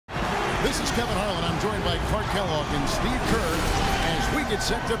This is Kevin Harlan. I'm joined by Clark Kellogg and Steve Kerr as we get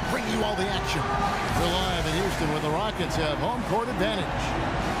set to bring you all the action. We're live in Houston where the Rockets have home court advantage.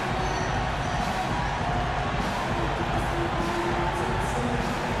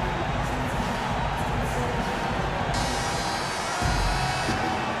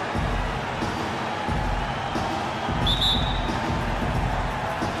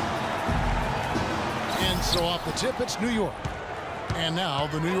 So off the tip, it's New York. And now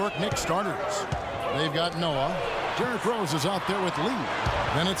the New York Knicks starters. They've got Noah. Derrick Rose is out there with Lee.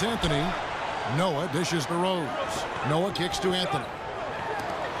 Then it's Anthony. Noah dishes to Rose. Noah kicks to Anthony.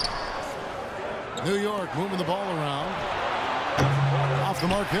 New York moving the ball around. Off the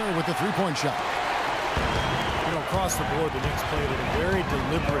mark there with the three-point shot. You know, across the board, the Knicks played at a very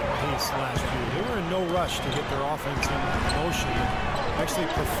deliberate pace last year. They were in no rush to get their offense in motion. Actually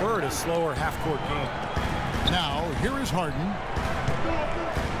preferred a slower half-court game. Now, here is Harden.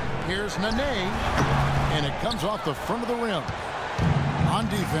 Here's Nene. And it comes off the front of the rim. On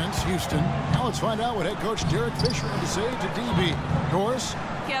defense, Houston. Now let's find out what head coach Derek Fisher had to say to DB. Doris?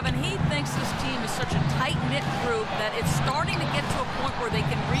 Kevin, he thinks this team is such a tight-knit group that it's starting to get to a point where they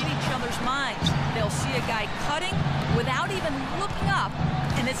can read each other's minds. They'll see a guy cutting without even looking up,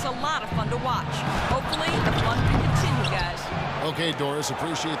 and it's a lot of fun to watch. Hopefully, the fun can continue, guys. Okay, Doris,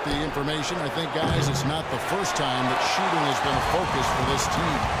 appreciate the information. I think, guys, it's not the first time that shooting has been a focus for this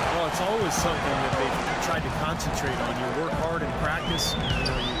team. Well, it's always something that they've tried to concentrate on. You work hard in practice. You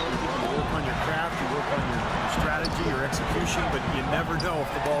know, you work on your craft, you work on your strategy, your execution, but you never know if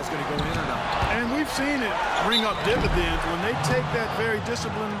the ball's going to go in or not. And we've seen it bring up dividends. When they take that very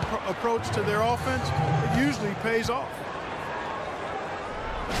disciplined approach to their offense, it usually pays off.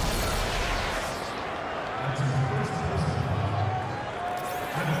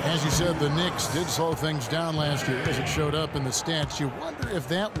 As you said, the Knicks did slow things down last year as it showed up in the stats. You wonder if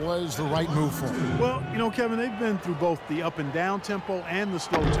that was the right move for them. Well, you know, Kevin, they've been through both the up and down tempo and the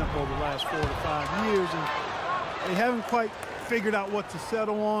slow tempo the last 4 to 5 years, and they haven't quite figured out what to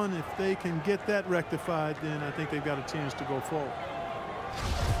settle on. If they can get that rectified, then I think they've got a chance to go forward.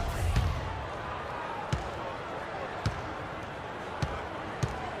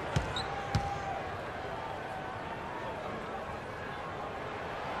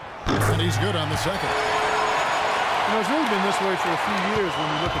 And he's good on the second. You know, it's really been this way for a few years when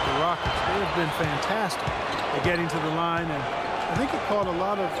you look at the Rockets. They have been fantastic at getting to the line, and I think it caught a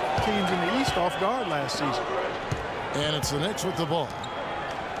lot of teams in the East off guard last season. And it's the Knicks with the ball.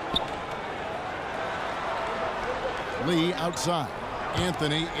 Lee outside.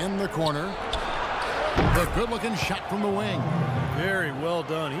 Anthony in the corner. The good-looking shot from the wing. Very well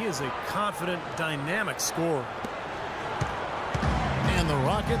done. He is a confident, dynamic scorer. And the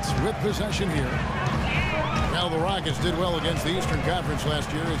Rockets with possession here. Now the Rockets did well against the Eastern Conference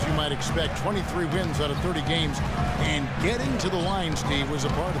last year, as you might expect. 23 wins out of 30 games. And getting to the line, Steve, was a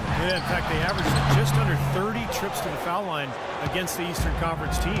part of it. Yeah, in fact, they averaged just under 30 trips to the foul line against the Eastern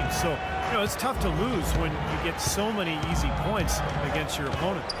Conference teams. So, you know, it's tough to lose when you get so many easy points against your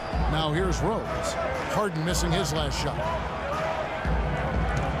opponent. Now here's Rose. Harden missing his last shot.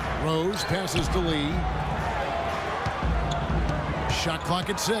 Rose passes to Lee. Shot clock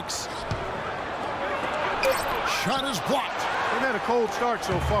at 6. Shot is blocked. They've had a cold start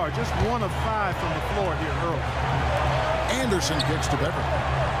so far. Just 1 of 5 from the floor here early. Anderson kicks to Beverly.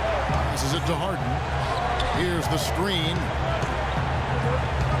 Passes it to Harden. Here's the screen.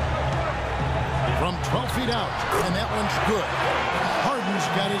 From 12 feet out. And that one's good. Harden's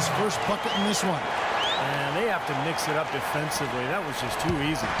got his first bucket in this one. And they have to mix it up defensively. That was just too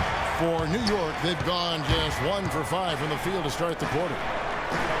easy. For New York, they've gone just 1 for 5 from the field to start the quarter.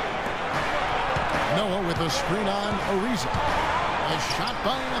 Noah with a screen on Ariza. A shot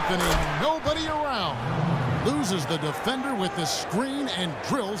by Anthony. Nobody around. Loses the defender with the screen and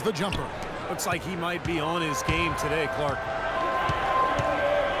drills the jumper. Looks like he might be on his game today, Clark.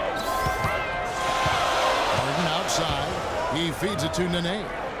 Harden outside. He feeds it to Nene.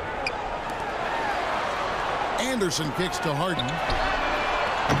 Anderson kicks to Harden.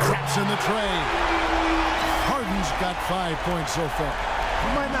 Traps in the tray. Harden's got 5 points so far.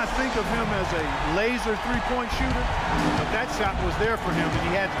 You might not think of him as a laser three-point shooter, but that shot was there for him, and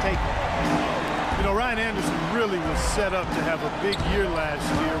he had to take it. You know, Ryan Anderson really was set up to have a big year last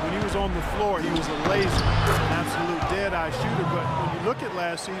year. When he was on the floor, he was a laser, an absolute dead-eye shooter. But when you look at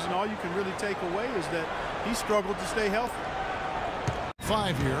last season, all you can really take away is that he struggled to stay healthy.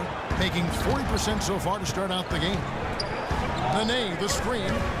 5 here, making 40% so far to start out the game. Nene, the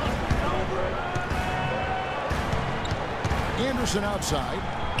screen. Anderson outside.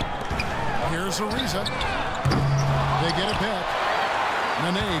 Here's Ariza. They get it back.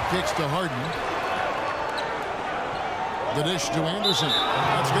 Nene kicks to Harden. The dish to Anderson.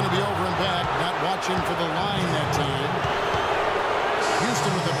 That's going to be over and back. Not watching for the line that time.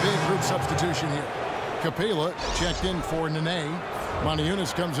 Houston with a big group substitution here. Capela checked in for Nene.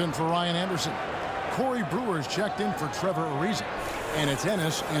 Montiunas comes in for Ryan Anderson. Corey Brewer's checked in for Trevor Ariza. And it's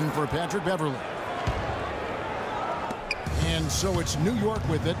Ennis in for Patrick Beverly. And so it's New York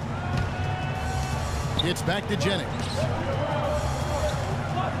with it. It's back to Jennings.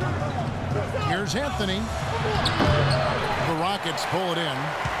 Here's Anthony. The Rockets pull it in.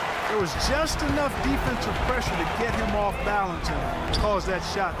 There was just enough defensive pressure to get him off balance and cause that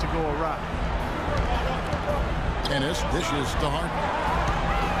shot to go awry. Ennis dishes to Harden.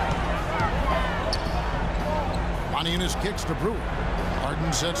 Montiunas kicks to Brewer.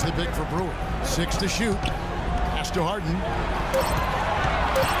 Harden sets the pick for Brewer. 6 to shoot. Pass to Harden.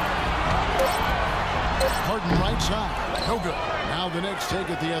 Harden right side. No good. Now the Knicks take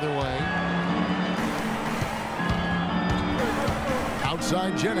it the other way.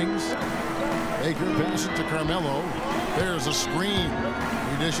 Outside Jennings. Baker passes it to Carmelo. There's a screen.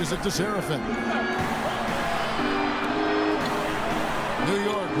 He dishes it to Seraphin. New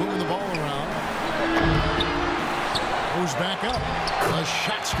York moving the ball around. Moves back up. The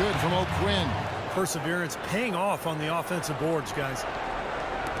shot's good from O'Quinn. Perseverance paying off on the offensive boards, guys.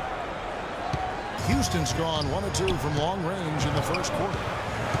 Houston's gone 1 of 2 from long range in the first quarter.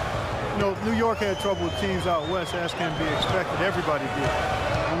 You know, New York had trouble with teams out west, as can be expected. Everybody did.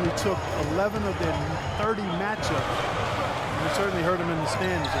 Only took 11 of their 30 matchups. And it certainly hurt them in the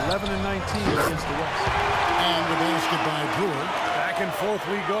standings. 11 and 19 against the West. And the basket by Brewer. Back and forth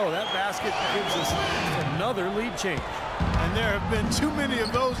we go. That basket gives us another lead change. And there have been too many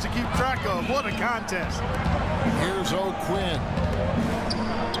of those to keep track of. What a contest. Here's O'Quinn.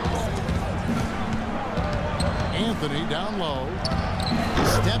 Anthony down low.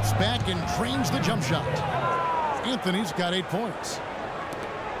 Steps back and trains the jump shot. Anthony's got 8 points.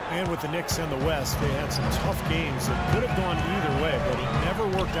 And with the Knicks in the West, they had some tough games that could have gone either way, but it never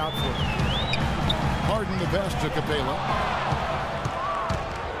worked out for them. Harden the pass to Capela.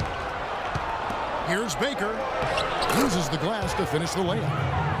 Here's Baker. Uses the glass to finish the layup.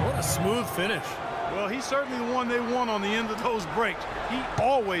 What a smooth finish. Well, he's certainly the one they want on the end of those breaks. He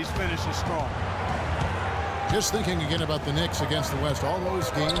always finishes strong. Just thinking again about the Knicks against the West, all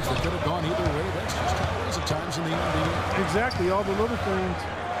those games that could have gone either way, that's just how it is at times in the NBA. Exactly, all the little things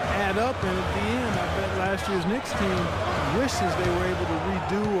add up, and at the end, I bet last year's Knicks team wishes they were able to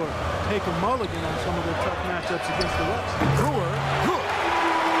redo or take a mulligan on some of their tough matchups against the West. Brewer, good.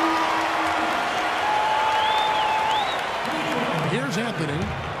 Here's Anthony,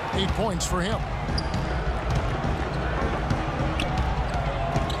 8 points for him.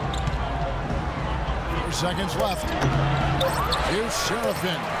 Seconds left. Here's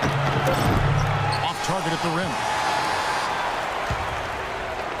Seraphin. Off target at the rim.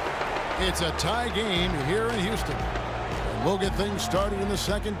 It's a tie game here in Houston. And we'll get things started in the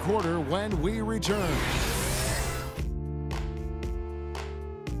second quarter when we return.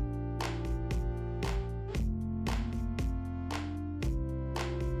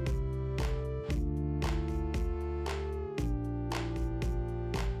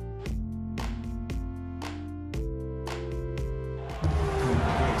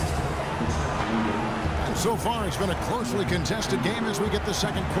 So far, it's been a closely contested game as we get the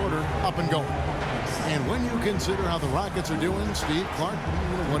second quarter up and going. And when you consider how the Rockets are doing, Steve, Clark,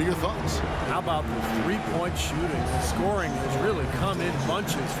 what are your thoughts? How about the three-point shooting? The scoring has really come in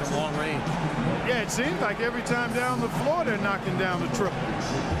bunches from long range. Yeah, it seems like every time down the floor, they're knocking down the triple.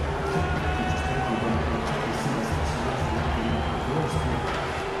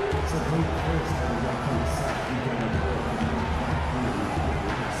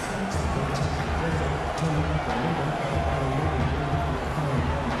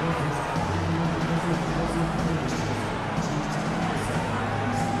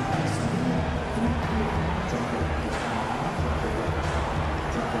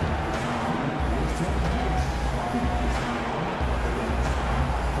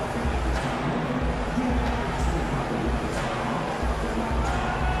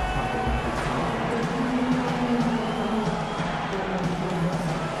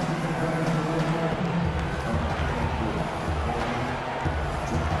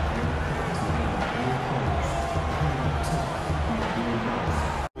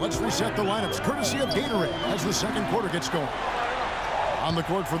 Let's reset the lineups courtesy of Gatorade as the second quarter gets going. On the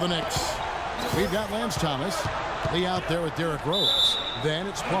court for the Knicks, we've got Lance Thomas. Lee out there with Derrick Rose. Then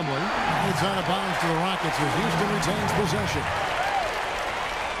it's Plumlee. It's out of bounds to the Rockets as Houston retains possession.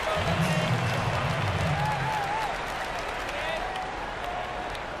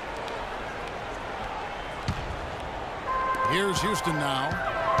 Here's Houston now.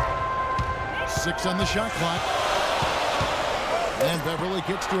 6 on the shot clock. And Beverly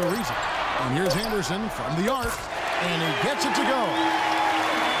kicks to Ariza. And here's Anderson from the arc. And he gets it to go.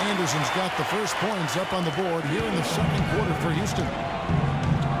 Anderson's got the first points up on the board here in the second quarter for Houston.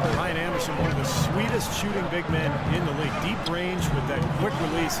 Ryan Anderson, one of the sweetest shooting big men in the league. Deep range with that quick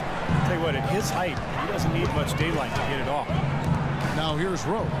release. I'll tell you what, at his height, he doesn't need much daylight to get it off. Now here's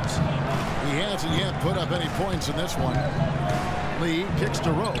Rose. He hasn't yet put up any points in this one. Lee kicks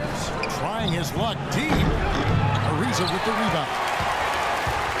to Rose. Trying his luck deep. Ariza with the rebound.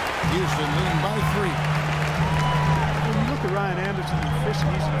 Houston leading by 3. When you look at Ryan Anderson, he's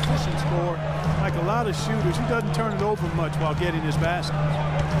an efficient scorer. Like a lot of shooters, he doesn't turn it over much while getting his basket.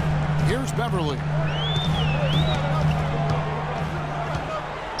 Here's Beverly.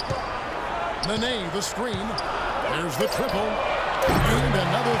 Nene, the screen. There's the triple. And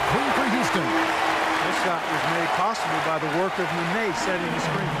another 3 for Houston. This shot was made possible by the work of Nene setting the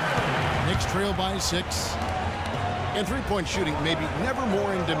screen. Knicks trail by 6. And three-point shooting may be never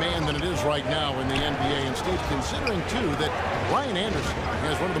more in demand than it is right now in the NBA. And Steve, considering, too, that Ryan Anderson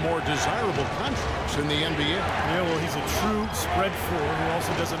has one of the more desirable contracts in the NBA. Yeah, well, he's a true spread floor who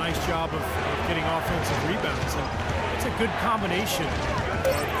also does a nice job of getting offensive rebounds. And it's a good combination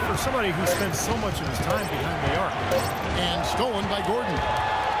for somebody who spends so much of his time behind the arc. And stolen by Gordon.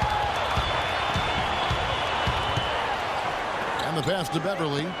 And the pass to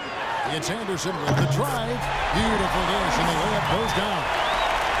Beverly. It's Anderson with the drive. Beautiful dish, and the layup goes down.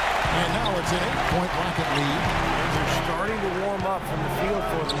 And now it's an 8-point Rocket lead. They're starting to warm up from the field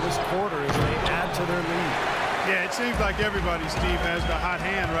for them this quarter as they add to their lead. Yeah, it seems like everybody, Steve, has the hot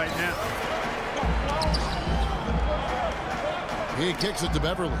hand right now. He kicks it to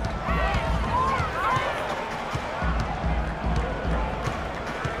Beverly.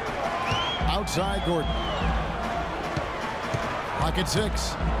 Outside Gordon. Rocket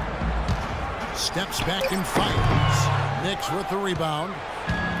 6. Steps back and fires. Knicks with the rebound.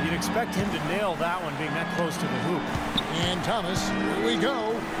 You'd expect him to nail that one being that close to the hoop. And Thomas, here we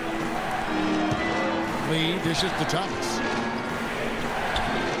go. Lee dishes to Thomas.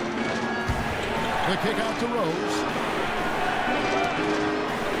 The kick out to Rose.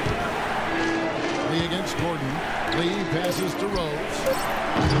 Lee against Gordon. Lee passes to Rose.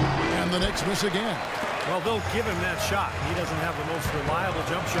 And the Knicks miss again. Well, they'll give him that shot. He doesn't have the most reliable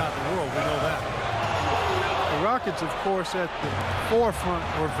jump shot in the world. We know that. The Rockets, of course, at the forefront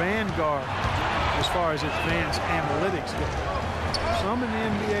or vanguard as far as advanced analytics go. Some in the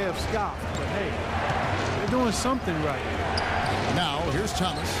NBA have scoffed, but hey, they're doing something right. Now, here's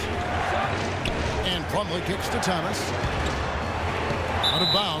Thomas. And Plumlee kicks to Thomas. Out of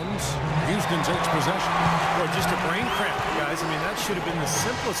bounds. Houston takes possession. Boy, just a brain cramp, guys. I mean, that should have been the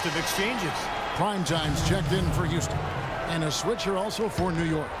simplest of exchanges. Prime time's checked in for Houston. And a switcher also for New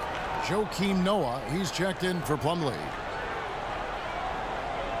York. Joakim Noah, he's checked in for Plumlee.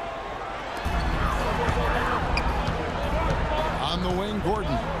 On the wing,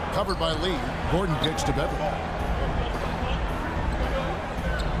 Gordon. Covered by Lee. Gordon kicks to Beverly.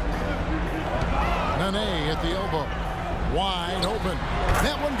 Nene at the elbow. Wide open.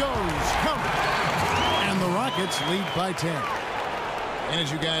 That one goes. Counted. And the Rockets lead by 10. And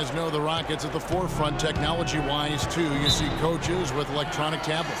as you guys know, the Rockets at the forefront technology-wise, too. You see coaches with electronic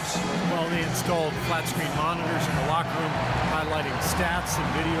tablets. Well, they installed flat-screen monitors in the locker room, highlighting stats and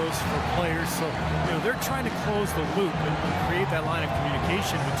videos for players. So, you know, they're trying to close the loop and create that line of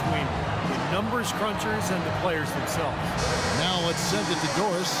communication between the numbers crunchers and the players themselves. Now let's send it to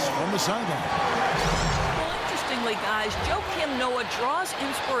Doris from the sideline. Interestingly, guys, Joakim Noah draws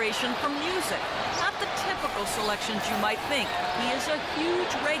inspiration from music. Not the typical selections you might think. He is a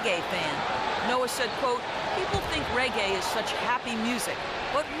huge reggae fan. Noah said, quote, "People think reggae is such happy music,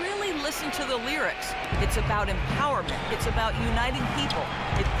 but really listen to the lyrics. It's about empowerment. It's about uniting people.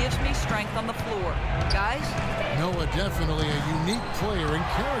 It gives me strength on the floor." Guys? Noah, definitely a unique player and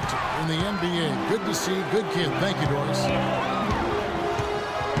character in the NBA. Good to see. Good kid. Thank you, Doris.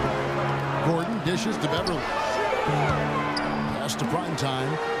 Gordon dishes to Beverly. Pass to prime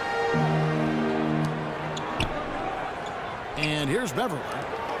time. And here's Beverly.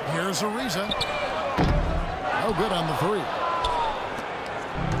 Here's Ariza. No good on the 3.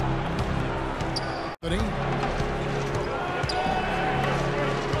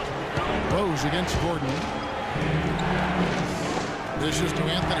 Rose against Gordon. Dishes to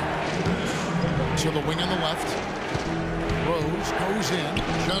Anthony. To the wing on the left. Rose goes in.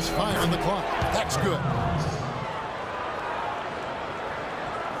 Just 5 on the clock. That's good.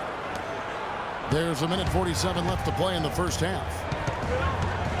 There's a minute 47 left to play in the first half.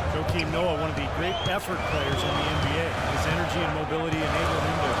 Joakim Noah, one of the great effort players in the NBA. His energy and mobility enabled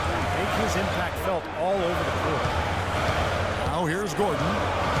him to make his impact felt all over the court. Now here's Gordon,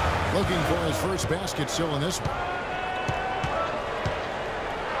 looking for his first basket still in this one.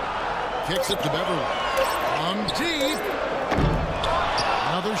 Kicks it to Beverly. From deep.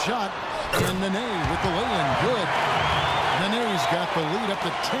 Another shot. And Nene with the lay-in. Good. Nene's got the lead up to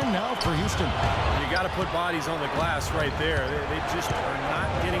 10 now for Houston. You got to put bodies on the glass right there. They just are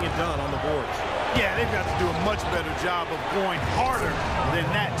not getting it done on the boards. Yeah, they've got to do a much better job of going harder than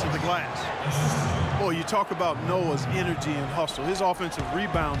that to the glass. Boy, you talk about Noah's energy and hustle. His offensive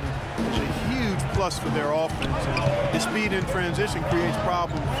rebounding is a huge plus for their offense. And his speed in transition creates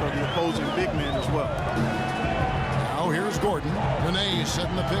problems for the opposing big men as well. Now here's Gordon. Nene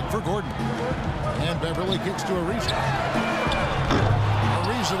setting the pick for Gordon. And Beverly kicks to Ariza.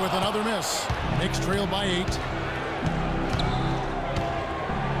 Ariza with another miss. Knicks trail by 8.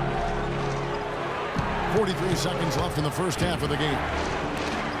 43 seconds left in the first half of the game.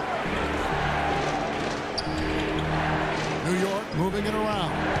 New York moving it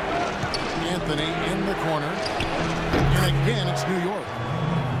around. Anthony in the corner. And again, it's New York.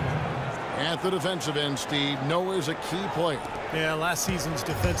 At the defensive end, Steve, Noah's a key player. Yeah, last season's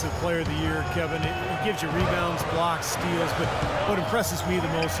Defensive Player of the Year, Kevin. It gives you rebounds, blocks, steals, but what impresses me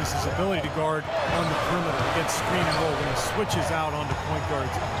the most is his ability to guard on the perimeter against screen and roll when he switches out onto point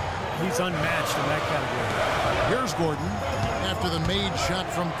guards. He's unmatched in that category. Here's Gordon after the made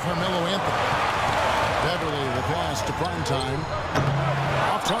shot from Carmelo Anthony. Beverly, the pass to Primetime.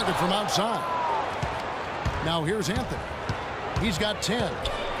 Off target from outside. Now here's Anthony. He's got 10.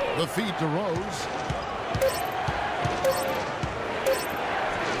 The feed to Rose.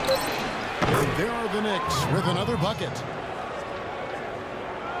 And there are the Knicks with another bucket.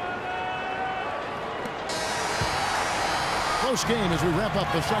 Close game as we wrap up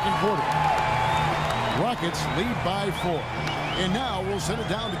the second quarter. Rockets lead by 4. And now we'll send it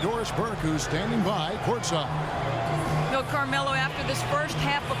down to Doris Burke, who's standing by courtside. No, Carmelo, after this first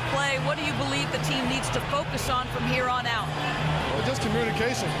half of play, what do you believe the team needs to focus on from here on out? Well, just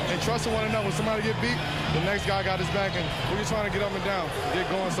communication and trusting one another. When somebody get beat, the next guy got his back, and we're just trying to get up and down, get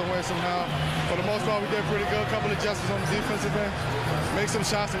going somewhere somehow. For the most part, we did pretty good. A couple of adjustments on the defensive end. Make some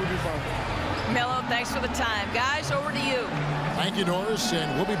shots, and we'll be fine. Melo, thanks for the time. Guys, over to you. Thank you, Doris,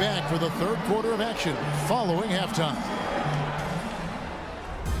 and we'll be back for the third quarter of action following halftime.